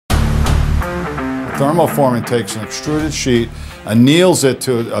Thermoforming takes an extruded sheet, anneals it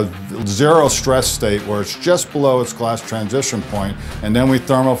to a zero stress state where it's just below its glass transition point, and then we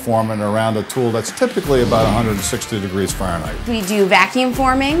thermoform it around a tool that's typically about 160 degrees Fahrenheit. We do vacuum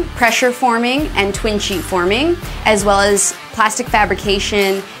forming, pressure forming, and twin sheet forming, as well as plastic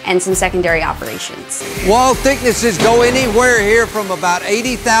fabrication and some secondary operations. Wall thicknesses go anywhere here from about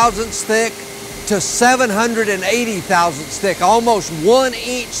 80 thousandths thick to 780 thousandths thick, almost 1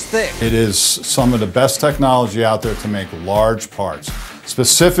 inch thick. It is some of the best technology out there to make large parts,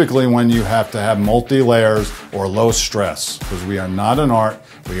 specifically when you have to have multi-layers or low stress, because we are not an art,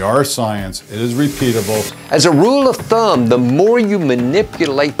 we are a science, it is repeatable. As a rule of thumb, the more you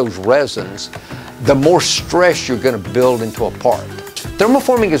manipulate those resins, the more stress you're going to build into a part.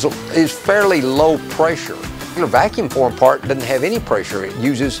 Thermoforming is fairly low pressure. A vacuum form part doesn't have any pressure. It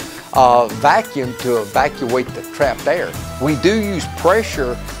uses vacuum to evacuate the trapped air. We do use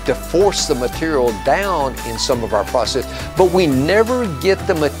pressure to force the material down in some of our process, but we never get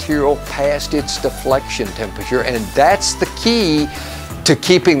the material past its deflection temperature, and that's the key to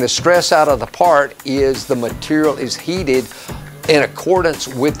keeping the stress out of the part. Is the material is heated in accordance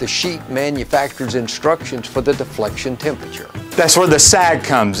with the sheet manufacturer's instructions for the deflection temperature. That's where the sag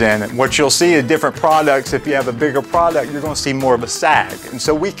comes in. And what you'll see in different products, if you have a bigger product, you're going to see more of a sag. And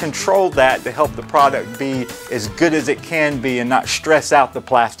so we control that to help the product be as good as it can be and not stress out the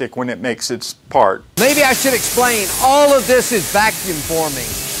plastic when it makes its part. Maybe I should explain, all of this is vacuum forming.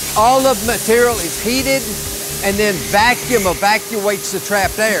 All of the material is heated and then vacuum evacuates the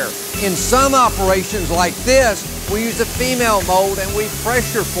trapped air. In some operations like this, we use a female mold and we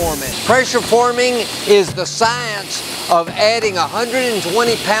pressure form it. Pressure forming is the science of adding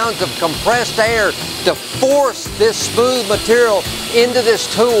 120 pounds of compressed air to force this smooth material into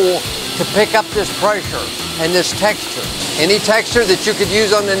this tool to pick up this pressure and this texture. Any texture that you could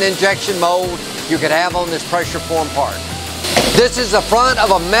use on an injection mold, you could have on this pressure form part. This is the front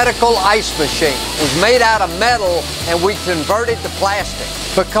of a medical ice machine. It was made out of metal and we converted to plastic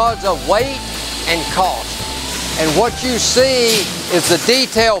because of weight and cost. And what you see is the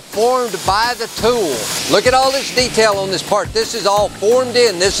detail formed by the tool. Look at all this detail on this part. This is all formed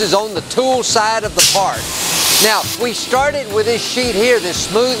in. This is on the tool side of the part. Now, we started with this sheet here, this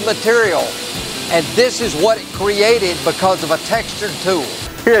smooth material, and this is what it created because of a textured tool.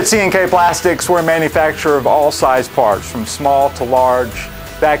 Here at C&K Plastics, we're a manufacturer of all size parts, from small to large,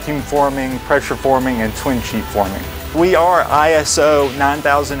 vacuum forming, pressure forming, and twin sheet forming. We are ISO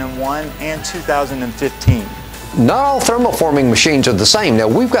 9001 and 2015. Not all thermoforming machines are the same. Now,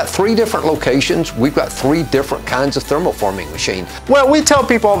 we've got 3 different locations. We've got 3 different kinds of thermoforming machine. Well, we tell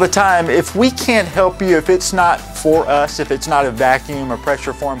people all the time, if we can't help you, if it's not for us, if it's not a vacuum or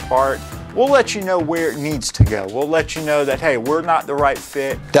pressure form part, we'll let you know where it needs to go. We'll let you know that, hey, we're not the right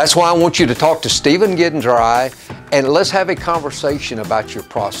fit. That's why I want you to talk to Stephen Giddens or I, and let's have a conversation about your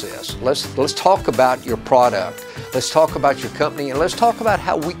process. Let's talk about your product. Let's talk about your company, and let's talk about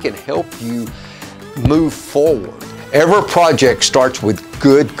how we can help you move forward. Every project starts with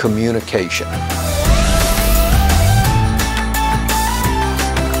good communication.